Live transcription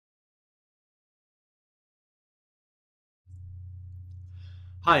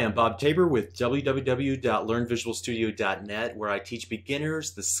Hi, I'm Bob Tabor with www.learnvisualstudio.net, where I teach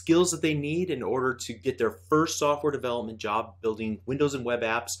beginners the skills that they need in order to get their first software development job building Windows and web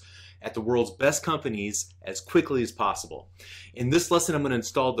apps at the world's best companies as quickly as possible. In this lesson, I'm going to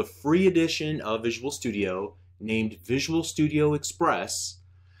install the free edition of Visual Studio named Visual Studio Express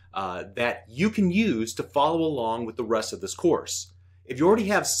that you can use to follow along with the rest of this course. If you already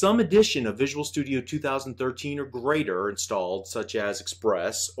have some edition of Visual Studio 2013 or greater installed, such as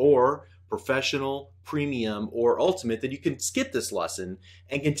Express or Professional, Premium, or Ultimate, then you can skip this lesson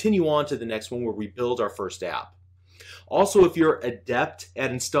and continue on to the next one where we build our first app. Also, if you're adept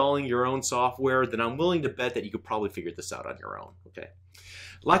at installing your own software, then I'm willing to bet that you could probably figure this out on your own. Okay.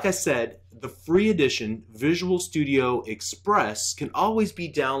 Like I said, the free edition Visual Studio Express can always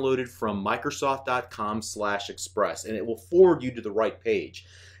be downloaded from Microsoft.com/Express, and it will forward you to the right page.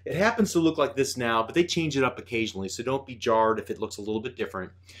 It happens to look like this now, but they change it up occasionally, so don't be jarred if it looks a little bit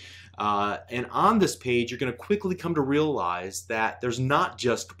different. And on this page, you're going to quickly come to realize that there's not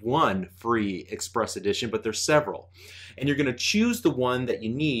just one free Express edition, but there's several. And you're going to choose the one that you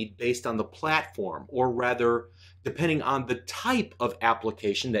need based on the platform, or rather, depending on the type of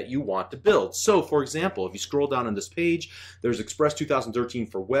application that you want to build. So, for example, if you scroll down on this page, there's Express 2013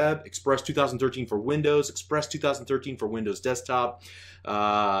 for web, Express 2013 for Windows, Express 2013 for Windows Desktop,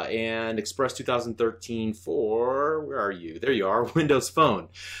 and Express 2013 for, where are you? There you are, Windows Phone.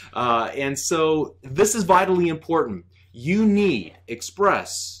 And so this is vitally important. You need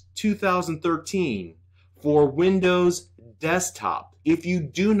Express 2013 for Windows Desktop. If you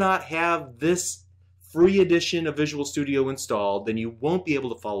do not have this free edition of Visual Studio installed, then you won't be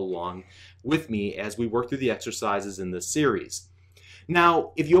able to follow along with me as we work through the exercises in this series.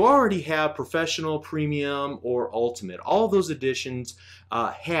 Now, if you already have Professional, Premium, or Ultimate, all those editions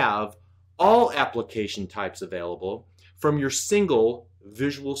have all application types available from your single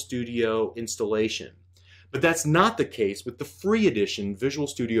Visual Studio installation. But that's not the case with the free edition Visual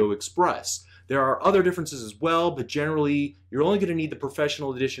Studio Express. There are other differences as well, but generally you're only going to need the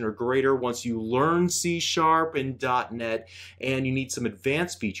Professional Edition or greater once you learn C# and .NET and you need some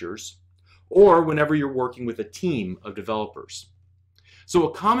advanced features, or whenever you're working with a team of developers. So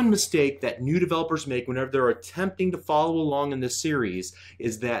a common mistake that new developers make whenever they're attempting to follow along in this series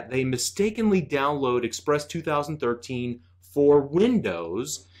is that they mistakenly download Express 2013 for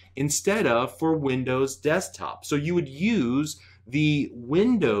Windows instead of for Windows Desktop. So you would use the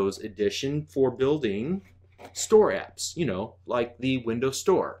Windows edition for building store apps, you know, like the Windows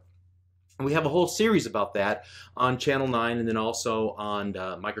Store. And we have a whole series about that on Channel 9 and then also on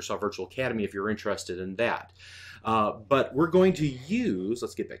Microsoft Virtual Academy if you're interested in that. But we're going to use,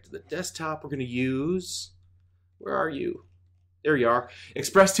 let's get back to the desktop, we're going to use, where are you? There you are,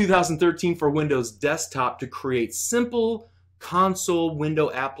 Express 2013 for Windows Desktop to create simple console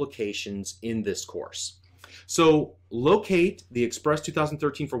window applications in this course. So locate the Express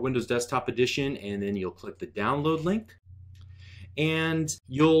 2013 for Windows Desktop edition, and then you'll click the download link, and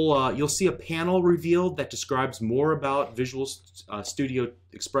you'll see a panel revealed that describes more about Visual Studio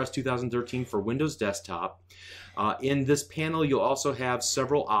Express 2013 for Windows Desktop. In this panel, you'll also have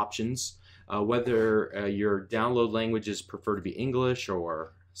several options, whether your download language is preferred to be English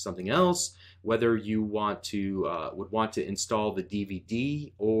or something else, whether you want to would want to install the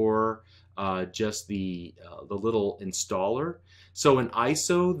DVD or just the little installer. So in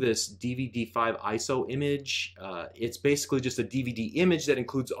ISO, this DVD5 ISO image, it's basically just a DVD image that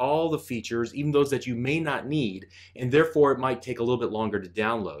includes all the features, even those that you may not need, and therefore it might take a little bit longer to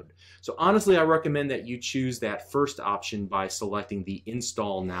download. So honestly, I recommend that you choose that first option by selecting the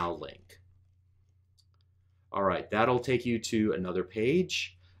Install Now link. All right, that'll take you to another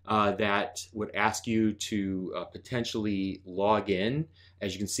page that would ask you to potentially log in.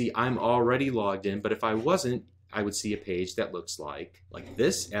 As you can see, I'm already logged in, but if I wasn't, I would see a page that looks like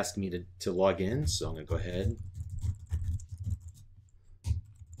this, asking me to log in. So I'm going to go ahead,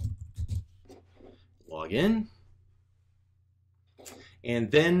 log in,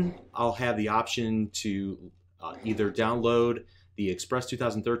 and then I'll have the option to either download the Express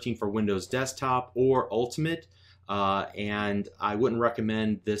 2013 for Windows Desktop or Ultimate. And I wouldn't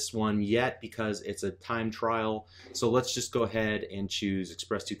recommend this one yet because it's a time trial. So let's just go ahead and choose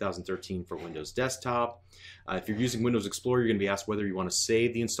Express 2013 for Windows Desktop. If you're using Windows Explorer, you're going to be asked whether you want to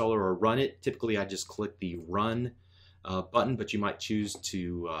save the installer or run it. Typically, I just click the Run button, but you might choose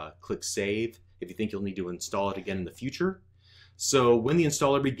to click Save if you think you'll need to install it again in the future. So when the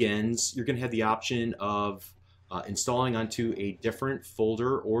installer begins, you're going to have the option of installing onto a different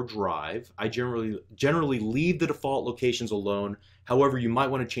folder or drive. I generally leave the default locations alone. However, you might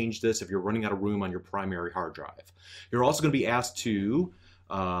want to change this if you're running out of room on your primary hard drive. You're also going to be asked to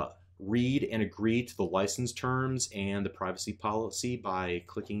read and agree to the license terms and the privacy policy by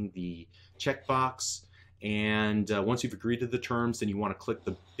clicking the checkbox. And once you've agreed to the terms, then you want to click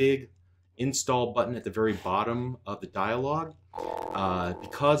the big install button at the very bottom of the dialog.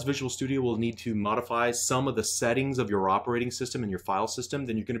 Because Visual Studio will need to modify some of the settings of your operating system and your file system,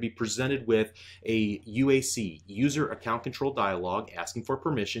 then you're going to be presented with a UAC, User Account Control dialog, asking for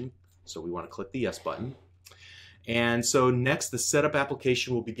permission. So we want to click the Yes button. And so next, the setup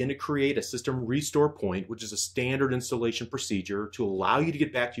application will begin to create a system restore point, which is a standard installation procedure to allow you to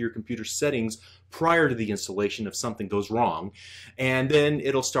get back to your computer settings prior to the installation if something goes wrong. And then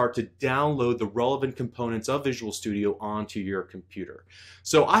it'll start to download the relevant components of Visual Studio onto your computer.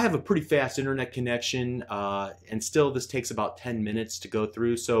 So I have a pretty fast internet connection, and still this takes about 10 minutes to go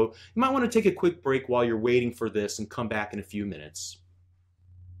through. So you might want to take a quick break while you're waiting for this and come back in a few minutes.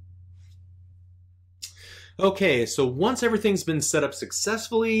 Okay, so once everything's been set up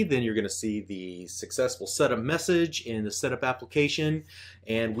successfully, then you're going to see the successful setup message in the setup application,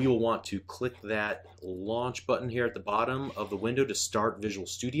 and we will want to click that launch button here at the bottom of the window to start Visual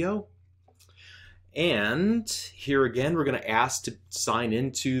Studio. And here again, we're going to ask to sign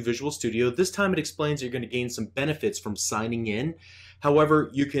into Visual Studio. This time it explains you're going to gain some benefits from signing in. However,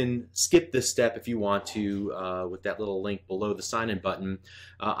 you can skip this step if you want to with that little link below the sign in button.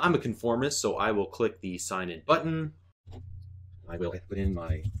 I'm a conformist, so I will click the sign in button. I will put in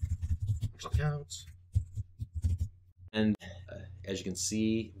my accounts. And as you can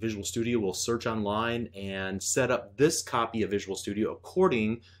see, Visual Studio will search online and set up this copy of Visual Studio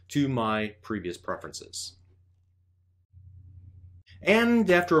according to my previous preferences. And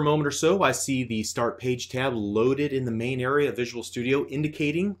after a moment or so, I see the Start Page tab loaded in the main area of Visual Studio,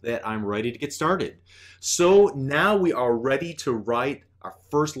 indicating that I'm ready to get started. So now we are ready to write our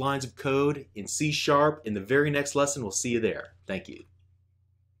first lines of code in C# in the very next lesson. We'll see you there. Thank you.